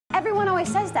Everyone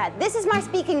always says that. This is my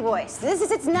speaking voice. This is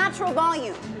its natural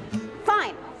volume.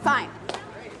 Fine, fine.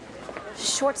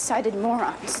 Short-sighted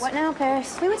morons. What now,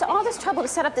 Paris? We went to all this trouble to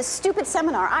set up this stupid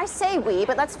seminar. I say we,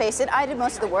 but let's face it, I did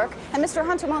most of the work, and Mr.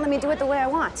 Hunter won't let me do it the way I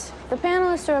want. The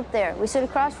panelists are up there. We sit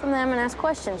across from them and ask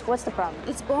questions. What's the problem?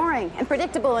 It's boring and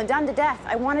predictable and done to death.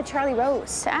 I wanted Charlie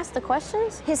Rose. To ask the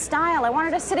questions? His style. I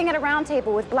wanted us sitting at a round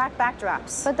table with black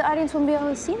backdrops. But the audience wouldn't be able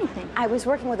to see anything. I was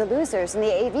working with the losers in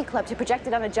the AV club to project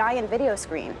it on a giant video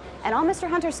screen. And all Mr.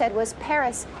 Hunter said was,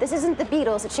 Paris, this isn't the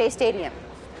Beatles at Shea Stadium.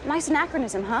 Nice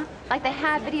anachronism, huh? Like they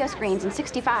had video screens in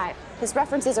 '65. His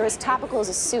references are as topical as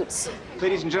his suits.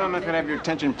 Ladies and gentlemen, if I could have your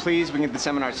attention, please, we can get the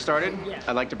seminar started.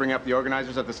 I'd like to bring up the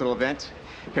organizers of this little event,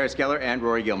 Paris Geller and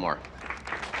Rory Gilmore.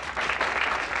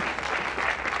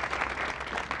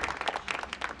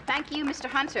 Thank you, Mr.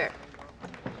 Hunter.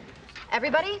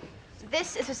 Everybody,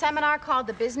 this is a seminar called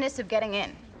The Business of Getting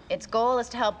In. Its goal is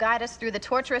to help guide us through the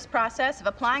torturous process of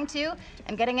applying to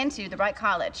and getting into the right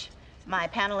college. My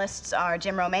panelists are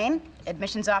Jim Romaine,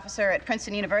 admissions officer at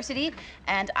Princeton University,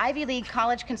 and Ivy League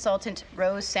college consultant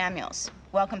Rose Samuels.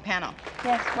 Welcome, panel.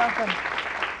 Yes, welcome.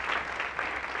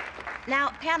 Now,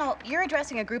 panel, you're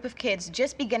addressing a group of kids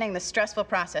just beginning the stressful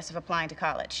process of applying to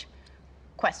college.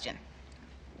 Question: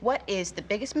 what is the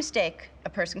biggest mistake a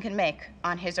person can make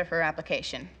on his or her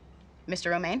application?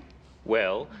 Mr. Romaine?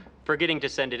 Well, forgetting to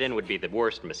send it in would be the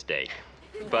worst mistake,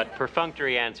 but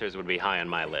perfunctory answers would be high on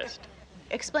my list.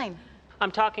 Explain. I'm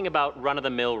talking about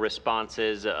run-of-the-mill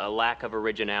responses, a lack of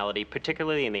originality,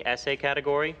 particularly in the essay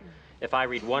category. If I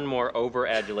read one more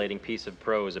over-adulating piece of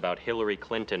prose about Hillary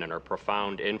Clinton and her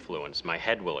profound influence, my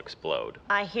head will explode.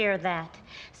 I hear that.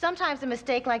 Sometimes a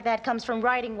mistake like that comes from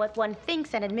writing what one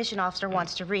thinks an admission officer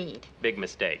wants to read. Big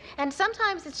mistake. And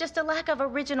sometimes it's just a lack of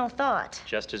original thought.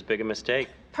 Just as big a mistake.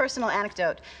 Personal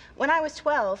anecdote. When I was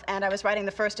 12 and I was writing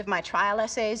the first of my trial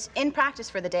essays, in practice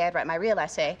for the day I'd write my real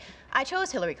essay, I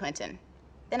chose Hillary Clinton.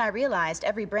 Then I realized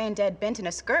every brain-dead bint in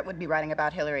a skirt would be writing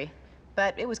about Hillary.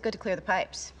 But it was good to clear the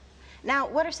pipes. Now,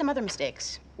 what are some other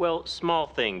mistakes? Well, small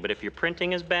thing, but if your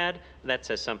printing is bad, that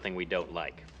says something we don't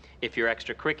like. If your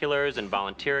extracurriculars and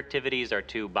volunteer activities are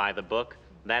too by the book,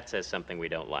 that says something we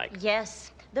don't like.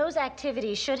 Yes, those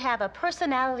activities should have a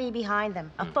personality behind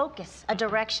them, a focus, a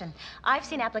direction. I've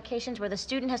seen applications where the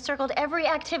student has circled every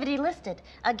activity listed.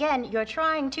 Again, you're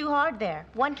trying too hard there.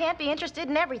 One can't be interested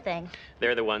in everything.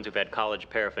 They're the ones who've had college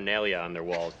paraphernalia on their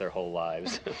walls their whole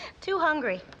lives. Too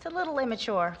hungry. It's a little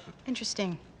immature.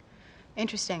 Interesting.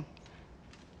 Interesting.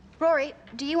 Rory,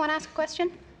 do you want to ask a question?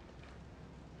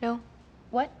 No.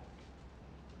 What?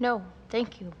 No,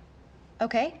 thank you.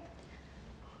 Okay.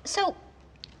 So,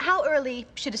 how early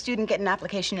should a student get an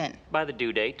application in? By the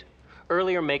due date.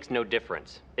 Earlier makes no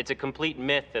difference. It's a complete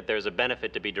myth that there's a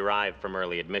benefit to be derived from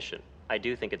early admission. I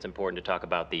do think it's important to talk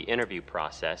about the interview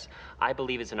process. I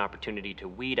believe it's an opportunity to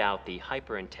weed out the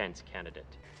hyper-intense candidate.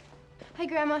 Hi,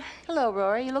 Grandma. Hello,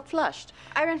 Rory. You look flushed.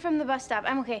 I ran from the bus stop.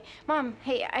 I'm okay. Mom,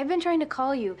 hey, I've been trying to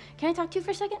call you. Can I talk to you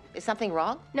for a second? Is something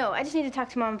wrong? No, I just need to talk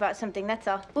to Mom about something, that's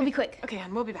all. We'll be quick. Okay,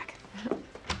 hon, we'll be back.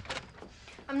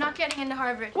 I'm not getting into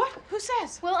Harvard. What? Who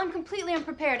says? Well, I'm completely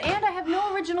unprepared, and I have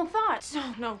no original thoughts.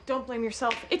 No, don't blame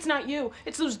yourself. It's not you.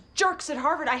 It's those jerks at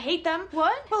Harvard. I hate them.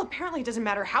 What? Well, apparently it doesn't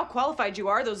matter how qualified you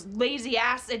are. Those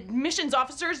lazy-ass admissions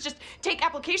officers just take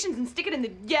applications and stick it in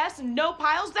the yes and no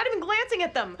piles without even glancing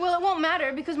at them. Well, it won't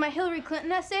matter because my Hillary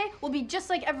Clinton essay will be just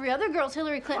like every other girl's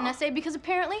Hillary Clinton essay because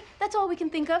apparently that's all we can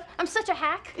think of. I'm such a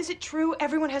hack. Is it true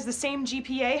everyone has the same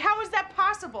GPA? How is that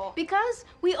possible? Because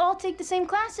we all take the same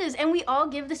classes and we all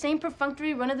give the same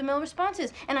perfunctory run-of-the-mill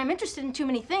responses. And I'm interested in too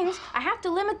many things. I have to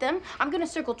limit them. I'm gonna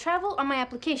circle travel on my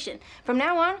application. From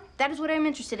now on, that is what I'm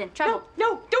interested in. Travel.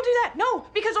 No, don't do that. No,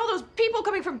 because all those people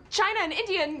coming from China and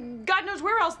India and God knows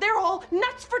where else, they're all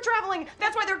nuts for traveling.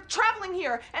 That's why they're traveling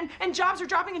here. And jobs are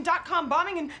dropping and .com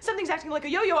bombing and something's acting like a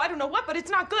yo-yo. I don't know what, but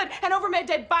it's not good. And over my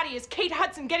dead body is Kate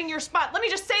Hudson getting your spot. Let me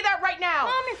just say that right now.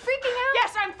 Mom, you're freaking out?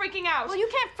 Yes, I'm freaking out. Well, you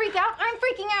can't freak out. I'm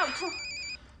freaking out.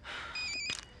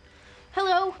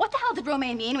 Hello? What the hell did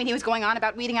Romaine mean when he was going on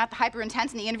about weeding out the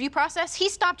hyper-intense in the interview process? He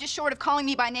stopped just short of calling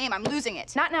me by name. I'm losing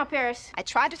it. Not now, Paris. I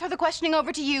tried to throw the questioning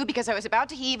over to you because I was about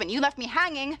to heave and you left me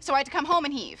hanging, so I had to come home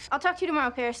and heave. I'll talk to you tomorrow,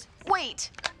 Paris.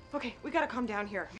 Wait. Okay, we gotta calm down here.